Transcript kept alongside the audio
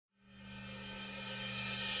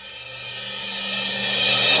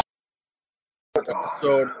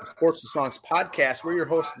episode of Sports and Songs podcast. We're your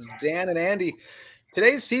hosts, Dan and Andy.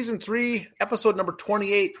 Today's season 3, episode number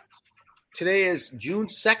 28. Today is June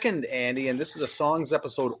 2nd, Andy, and this is a songs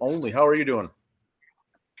episode only. How are you doing?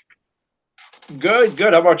 Good.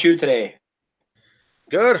 How about you today?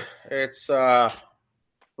 Good. It's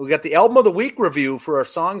we got the album of the week review for our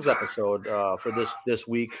songs episode for this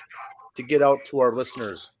week to get out to our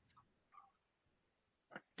listeners.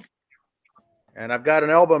 And I've got an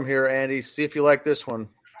album here, Andy. See if you like this one.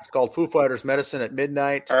 It's called Foo Fighters' Medicine at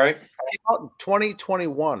Midnight. All right. It came out in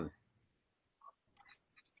 2021.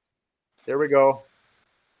 There we go.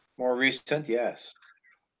 More recent, yes.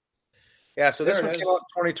 Yeah, so this one came out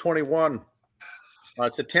in 2021.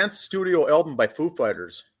 It's the 10th studio album by Foo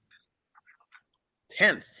Fighters.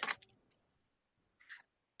 10th.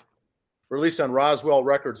 Released on Roswell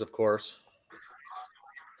Records, of course.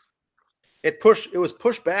 It was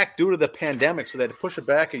pushed back due to the pandemic, so they had to push it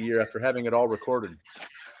back a year after having it all recorded.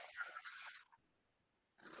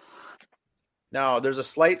 Now, there's a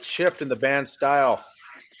slight shift in the band's style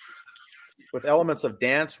with elements of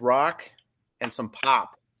dance, rock, and some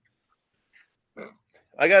pop.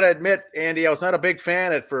 I got to admit, Andy, I was not a big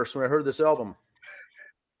fan at first when I heard this album.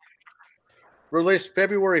 Released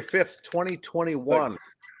February 5th, 2021.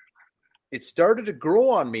 It started to grow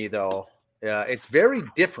on me, though. It's very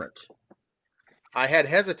different. I had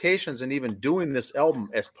hesitations in even doing this album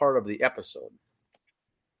as part of the episode.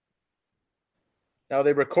 Now,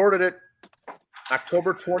 they recorded it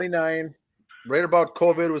October 29, right about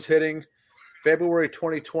COVID was hitting. February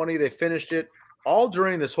 2020, they finished it. All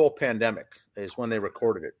during this whole pandemic is when they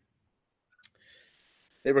recorded it.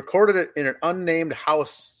 They recorded it in an unnamed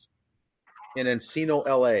house in Encino,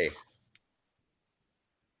 LA.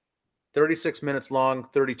 36 minutes long,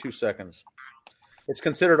 32 seconds. It's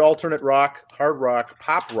considered alternate rock, hard rock,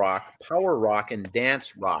 pop rock, power rock, and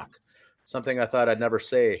dance rock. Something I thought I'd never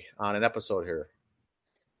say on an episode here.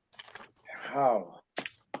 Wow.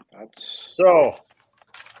 So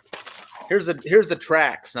here's the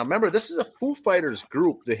tracks. Now remember, this is a Foo Fighters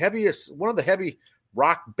group, one of the heavy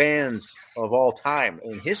rock bands of all time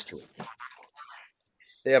in history.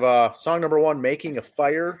 They have song number 1, Making a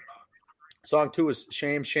Fire. Song 2 is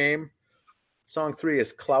Shame, Shame. Song 3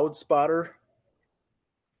 is Cloud Spotter.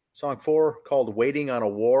 Song 4 called Waiting on a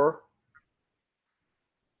War.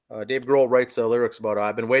 Dave Grohl writes lyrics about,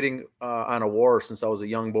 I've been waiting on a war since I was a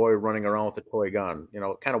young boy running around with a toy gun,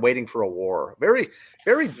 kind of waiting for a war. Very,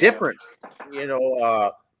 very different,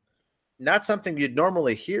 not something you'd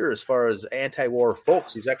normally hear as far as anti-war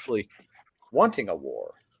folks. He's actually wanting a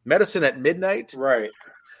war. Medicine at Midnight. Right.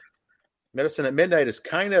 Medicine at Midnight is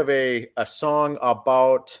kind of a song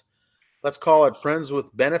about, let's call it friends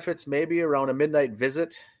with benefits, maybe around a midnight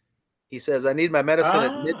visit. He says, I need my medicine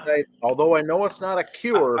at midnight, although I know it's not a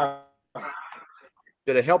cure,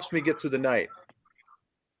 but it helps me get through the night.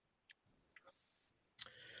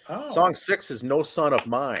 Song 6 is No Son of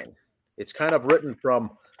Mine. It's kind of written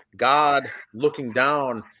from God looking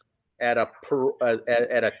down at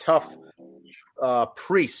a tough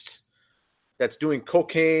priest that's doing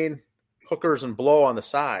cocaine, hookers, and blow on the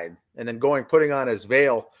side, and then putting on his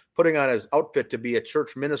veil, putting on his outfit to be a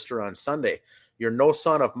church minister on Sunday. You're no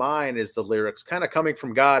son of mine is the lyrics, kind of coming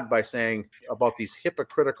from God by saying about these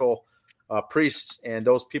hypocritical priests and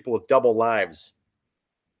those people with double lives.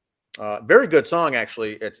 Very good song,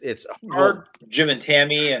 actually. It's hard. Jim and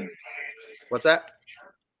Tammy and what's that?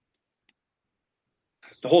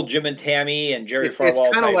 It's the whole Jim and Tammy and Jerry Falwell.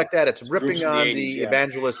 It's kind of like that. It's ripping on the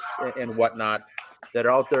evangelists and whatnot that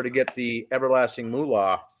are out there to get the everlasting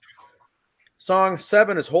moolah. Song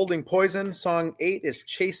 7 is Holding Poison. Song 8 is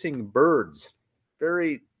Chasing Birds.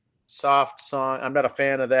 Very soft song. I'm not a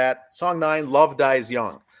fan of that. Song 9, Love Dies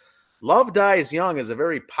Young. Love Dies Young is a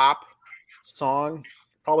very pop song.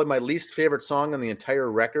 Probably my least favorite song on the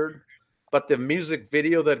entire record. But the music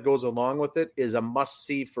video that goes along with it is a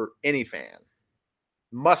must-see for any fan.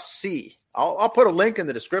 Must-see. I'll put a link in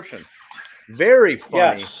the description. Very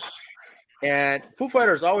funny. Yes. And Foo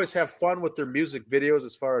Fighters always have fun with their music videos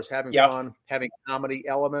as far as having fun, having comedy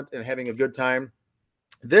element, and having a good time.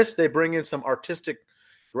 This, they bring in some artistic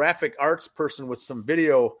graphic arts person with some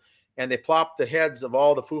video, and they plop the heads of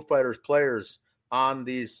all the Foo Fighters players on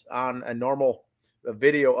a normal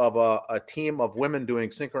video of a team of women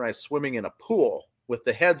doing synchronized swimming in a pool with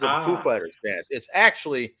the heads of the Foo Fighters bands. It's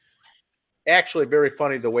actually very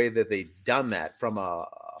funny the way that they've done that from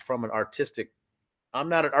an artistic. I'm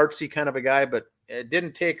not an artsy kind of a guy, but it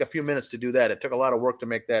didn't take a few minutes to do that. It took a lot of work to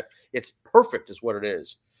make that. It's perfect is what it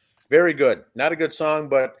is. Very good. Not a good song,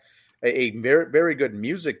 but a very, very good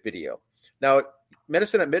music video. Now,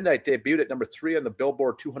 Medicine at Midnight debuted at number 3 on the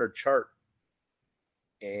Billboard 200 chart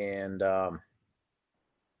And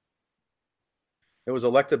it was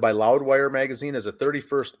elected by Loudwire magazine as the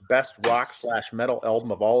 31st best rock/metal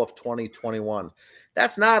album of all of 2021.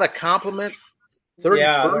 That's not a compliment. 31st.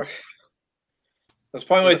 Yeah, that's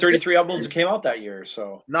probably only 33 albums that came out that year.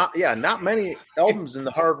 So not many albums in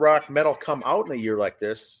the hard rock metal come out in a year like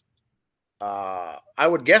this. I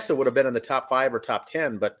would guess it would have been in the top 5 or top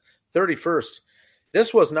 10, but 31st.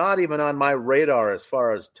 This was not even on my radar as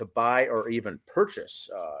far as to buy or even purchase,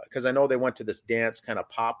 because I know they went to this dance kind of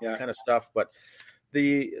pop kind of stuff. But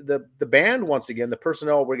the band, once again, the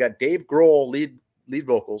personnel, we got Dave Grohl lead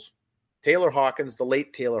vocals, Taylor Hawkins, the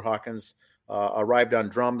late Taylor Hawkins, arrived on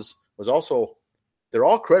drums. They're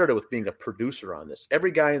all credited with being a producer on this.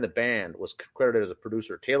 Every guy in the band was credited as a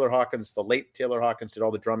producer. Taylor Hawkins, the late Taylor Hawkins, did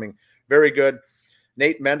all the drumming. Very good.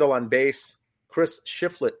 Nate Mendel on bass, Chris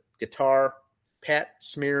Shiflett guitar, Pat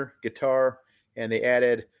Smear guitar, and they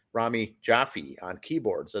added Rami Jaffe on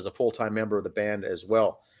keyboards as a full-time member of the band as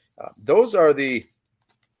well. Those are the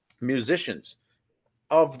musicians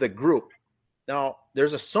of the group. Now,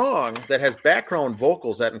 there's a song that has background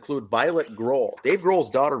vocals that include Violet Grohl. Dave Grohl's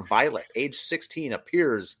daughter, Violet, age 16,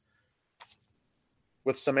 appears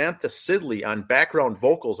with Samantha Sidley on background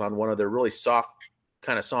vocals on one of their really soft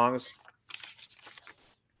kind of songs.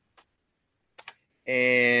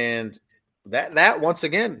 And that once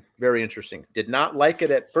again, very interesting. Did not like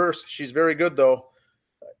it at first. She's very good, though.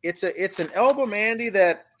 It's an album, Andy,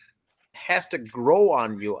 that has to grow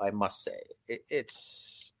on you, I must say.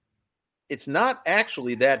 It's not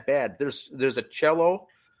actually that bad. There's a cello,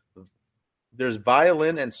 there's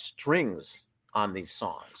violin and strings on these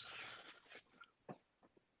songs.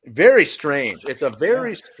 Very strange. It's a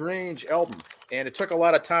very strange album, and it took a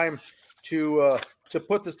lot of time to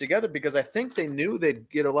put this together because I think they knew they'd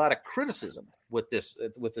get a lot of criticism with this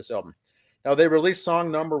album. Now they released song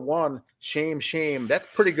number 1, "Shame Shame." That's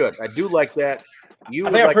pretty good. I do like that. I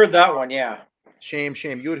think I've heard that one. Yeah. Shame,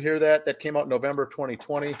 Shame. You would hear that. That came out November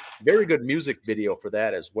 2020. Very good music video for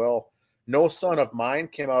that as well. No Son of Mine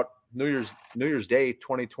came out New Year's Day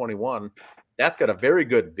 2021. That's got a very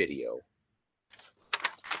good video.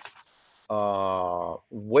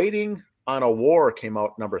 Waiting on a War came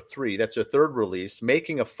out number 3. That's their third release.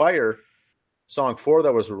 Making a Fire, song 4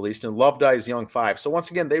 that was released, and Love Dies Young 5. So once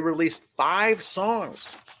again, they released 5 songs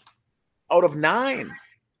out of 9.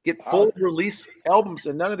 Get full release albums,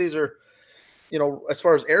 and none of these are, as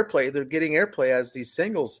far as airplay, they're getting airplay as these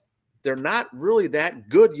singles. They're not really that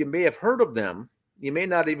good. You may have heard of them. You may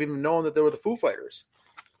not have even known that they were the Foo Fighters.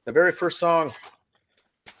 The very first song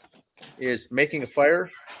is Making a Fire.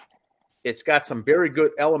 It's got some very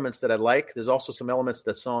good elements that I like. There's also some elements of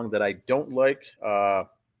the song that I don't like.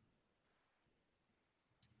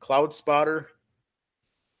 Cloud Spotter.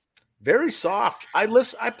 Very soft. I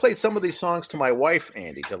played some of these songs to my wife,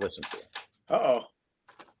 Andy, to listen to. Uh-oh.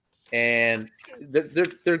 And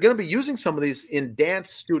they're going to be using some of these in dance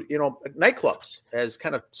studio, nightclubs as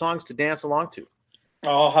kind of songs to dance along to.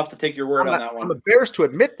 I'll have to take your word on that one. I'm embarrassed to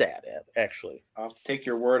admit that, actually. I'll take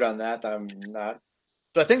your word on that. I'm not.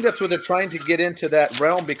 So I think that's what they're trying to get into that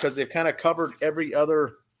realm because they've kind of covered every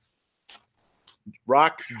other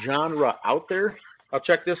rock genre out there. I'll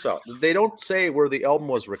check this out. They don't say where the album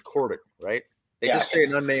was recorded, right? They just say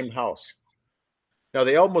an unnamed house. Now,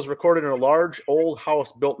 the album was recorded in a large old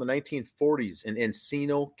house built in the 1940s in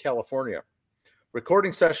Encino, California.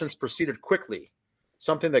 Recording sessions proceeded quickly,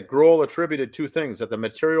 something that Grohl attributed 2 things, that the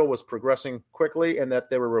material was progressing quickly and that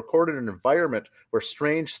they were recorded in an environment where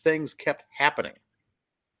strange things kept happening.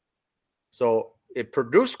 So it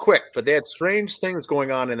produced quick, but they had strange things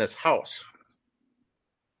going on in this house.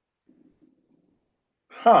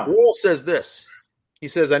 Grohl says this. He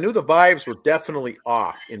says, I knew the vibes were definitely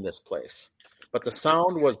off in this place, but the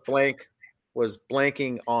sound was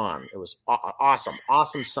blanking on. It was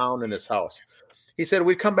awesome sound in this house. He said,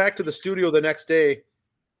 we'd come back to the studio the next day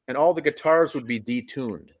and all the guitars would be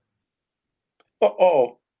detuned.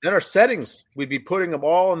 Uh-oh. Then our settings, we'd be putting them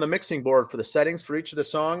all on the mixing board for the settings for each of the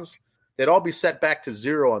songs. They'd all be set back to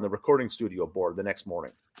 0 on the recording studio board the next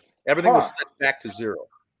morning. Everything was set back to 0.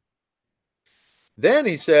 Then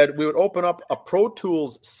he said we would open up a Pro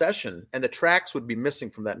Tools session and the tracks would be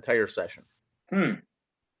missing from that entire session.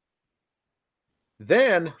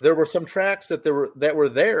 Then there were some tracks that were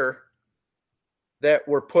there that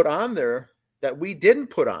were put on there that we didn't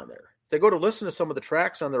put on there. They go to listen to some of the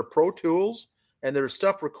tracks on their Pro Tools and there's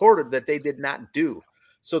stuff recorded that they did not do.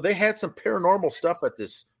 So they had some paranormal stuff at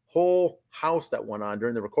this whole house that went on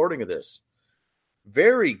during the recording of this.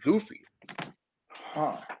 Very goofy.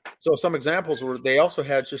 So some examples were they also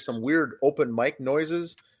had just some weird open mic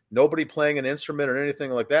noises Nobody playing an instrument or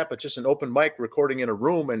anything like that, but just an open mic recording in a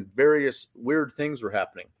room, and various weird things were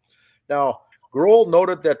happening. Now, Grohl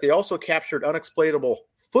noted that they also captured unexplainable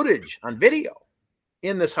footage on video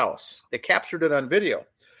in this house. They captured it on video.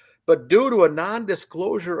 But due to a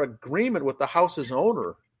non-disclosure agreement with the house's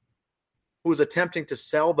owner, who was attempting to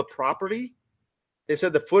sell the property, they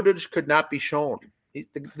said the footage could not be shown.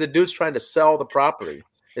 The dude's trying to sell the property.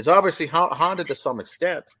 It's obviously haunted to some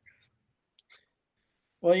extent.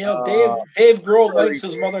 Well, Dave Grohl likes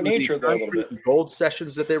his Mother Nature there a little bit. Gold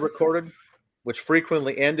sessions that they recorded, which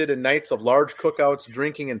frequently ended in nights of large cookouts,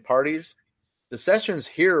 drinking, and parties. The sessions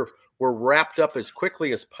here were wrapped up as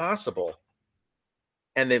quickly as possible,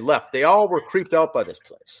 and they left. They all were creeped out by this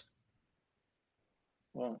place.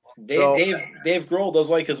 Well, Dave Grohl does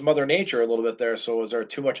like his Mother Nature a little bit there. So is there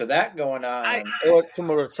too much of that going on? From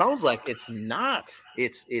what it sounds like, it's not.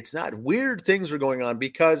 It's not. Weird things are going on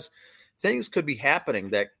because things could be happening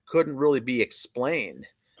that couldn't really be explained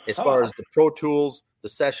as far as the Pro Tools, the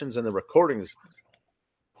sessions, and the recordings.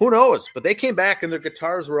 Who knows? But they came back and their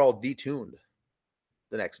guitars were all detuned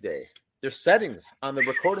the next day. Their settings on the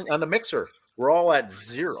recording, on the mixer, were all at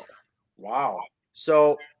 0. Wow.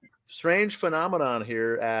 So strange phenomenon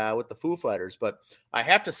here with the Foo Fighters. But I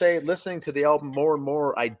have to say, listening to the album more and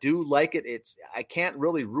more, I do like it. I can't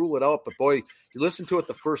really rule it out, but boy, you listen to it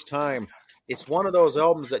the first time, it's one of those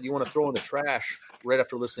albums that you want to throw in the trash right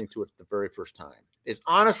after listening to it the very first time. It's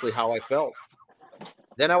honestly how I felt.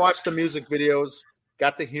 Then I watched the music videos,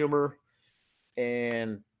 got the humor,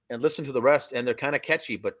 and listened to the rest, and they're kind of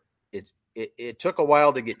catchy, but it took a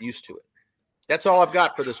while to get used to it. That's all I've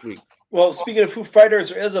got for this week. Well, speaking of Foo Fighters,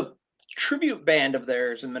 there is a tribute band of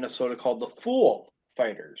theirs in Minnesota called the Fool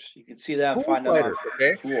Fighters. You can see that. Find them on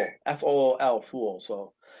Fool, F-O-O-L, Fool.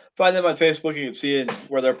 So find them on Facebook. You can see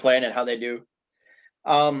where they're playing and how they do.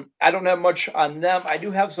 I don't have much on them. I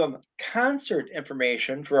do have some concert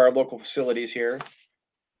information for our local facilities here.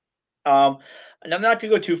 And I'm not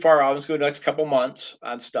going to go too far. I'll just go the next couple months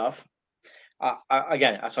on stuff.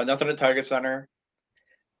 Again, I saw nothing at Target Center.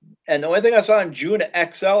 And the only thing I saw in June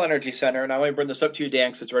at XL Energy Center, and I only bring this up to you, Dan,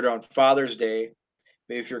 because it's right around Father's Day.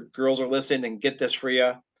 Maybe if your girls are listening, then get this for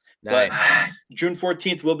you. Nice. But June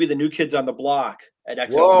 14th will be the New Kids on the Block at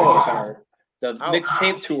XL Energy Center. The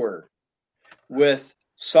mixtape tour with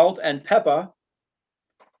Salt and Peppa,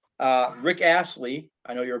 Rick Astley.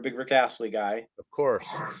 I know you're a big Rick Astley guy. Of course.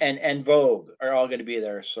 And Vogue are all going to be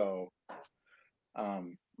there. So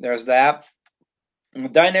there's that. And the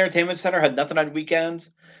Dine Entertainment Center had nothing on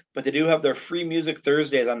weekends, but they do have their free music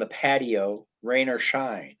Thursdays on the patio, rain or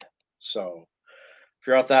shine. So if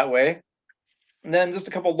you're out that way. And then just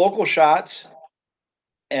a couple local shots.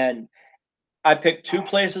 And I picked 2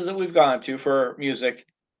 places that we've gone to for music.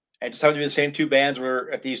 I just have to be the same 2 bands.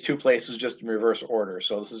 We're at these 2 places just in reverse order.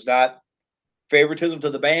 So this is not favoritism to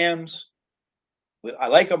the bands. I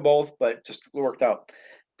like them both, but just worked out.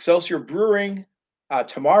 Excelsior Brewing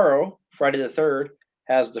tomorrow, Friday the 3rd,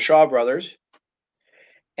 has the Shaw Brothers.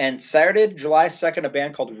 And Saturday, July 2nd, a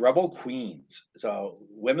band called Rebel Queens. It's a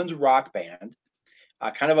women's rock band,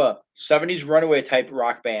 kind of a 70s runaway type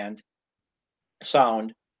rock band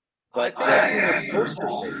sound. But I think I've seen their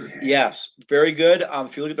posters, maybe. Yes, very good.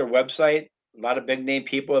 If you look at their website, a lot of big name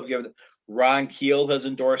people have given. Ron Keel has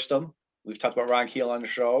endorsed them. We've talked about Ron Keel on the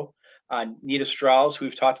show. Nita Strauss, who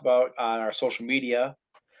we've talked about on our social media.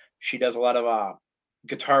 She does a lot of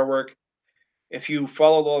guitar work. If you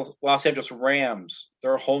follow the Los Angeles Rams,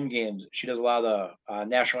 their home games, she does a lot of the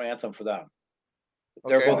national anthem for them.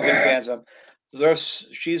 They're both big fans of them. So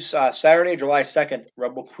she's Saturday, July 2nd,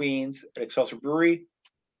 Rebel Queens at Excelsior Brewery.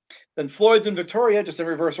 Then Floyd's in Victoria, just in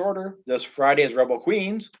reverse order. This Friday is Rebel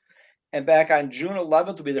Queens. And back on June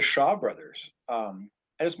 11th will be the Shaw Brothers. I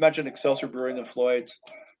just mentioned Excelsior Brewing and Floyd's.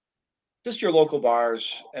 Just your local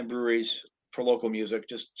bars and breweries for local music.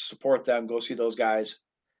 Just support them. Go see those guys.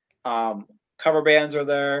 Cover bands are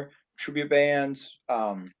there. Tribute bands.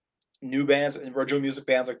 New bands. And original music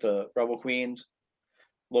bands like the Rebel Queens.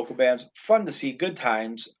 Local bands. Fun to see. Good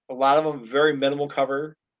times. A lot of them very minimal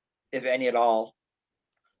cover, if any at all.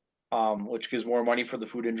 Which gives more money for the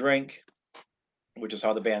food and drink, which is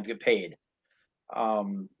how the bands get paid.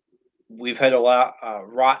 We've had a lot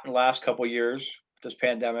rotten last couple of years with this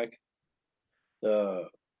pandemic. The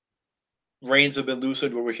reins have been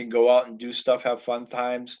loosened where we can go out and do stuff, have fun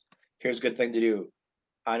times. Here's a good thing to do.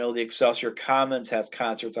 I know the Excelsior Commons has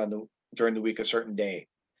concerts during the week a certain day.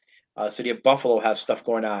 The city of Buffalo has stuff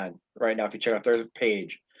going on right now. If you check out their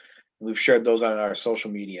page, we've shared those on our social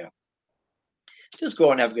media. Just go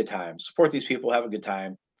out and have a good time. Support these people, have a good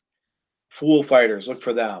time. Fool Fighters, look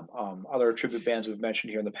for them. Other tribute bands we've mentioned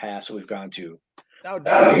here in the past that we've gone to. Now,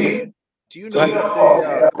 do you know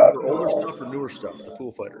if they cover older stuff or newer stuff, the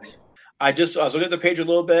Foo Fighters? I was looking at the page a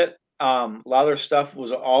little bit. A lot of their stuff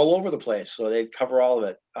was all over the place, so they cover all of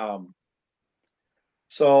it.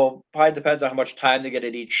 So probably depends on how much time they get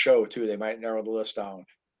at each show too. They might narrow the list down.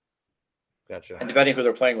 Gotcha. And depending who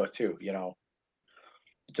they're playing with too, you know,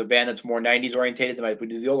 it's a band that's more '90s orientated. They might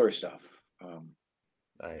do the older stuff.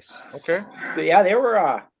 Nice. Okay. But yeah, they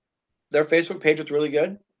were. Their Facebook page was really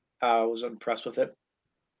good. I was impressed with it.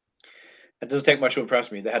 It doesn't take much to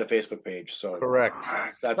impress me. They had a Facebook page, so correct.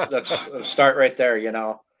 That's a start right there, you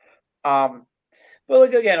know. But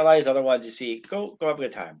look again, a lot of these other ones you see, go have a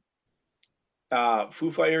good time.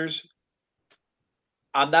 Foo Fighters,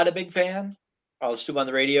 I'm not a big fan. I'll listen to them on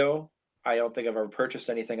the radio. I don't think I've ever purchased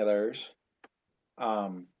anything of theirs.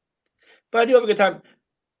 But I do have a good time.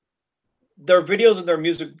 Their videos and their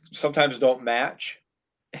music sometimes don't match.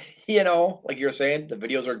 You know, like you're saying, the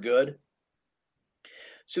videos are good.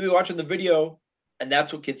 So you're watching the video, and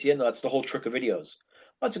that's what gets you in. That's the whole trick of videos.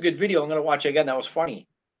 Oh, that's a good video. I'm going to watch it again. That was funny.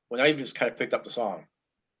 Well, now you've just kind of picked up the song.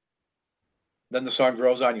 Then the song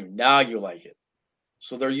grows on you. Now you like it.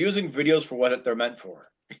 So they're using videos for what they're meant for,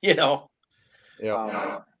 you know,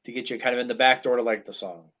 to get you kind of in the back door to like the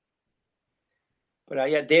song. But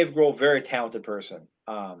yeah, Dave Grohl, very talented person.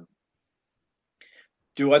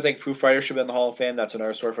 Do I think Foo Fighters should be in the Hall of Fame? That's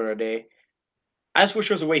another story for another day. I just wish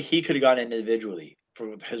there was a way he could have gone in individually.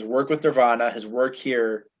 For his work with Nirvana, his work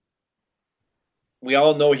here, we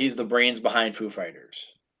all know he's the brains behind Foo Fighters.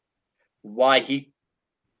 Why he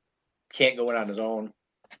can't go in on his own.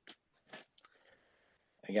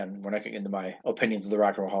 Again, we're not getting into my opinions of the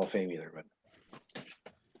Rock and Roll Hall of Fame either. But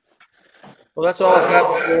well, that's all I've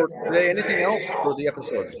got for today. Anything else for the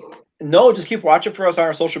episode? No, just keep watching for us on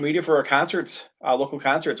our social media for our concerts, local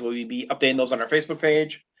concerts. We'll be updating those on our Facebook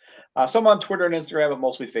page. Some on Twitter and Instagram, but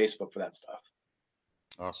mostly Facebook for that stuff.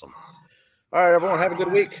 Awesome. All right, everyone, have a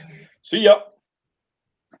good week. See ya.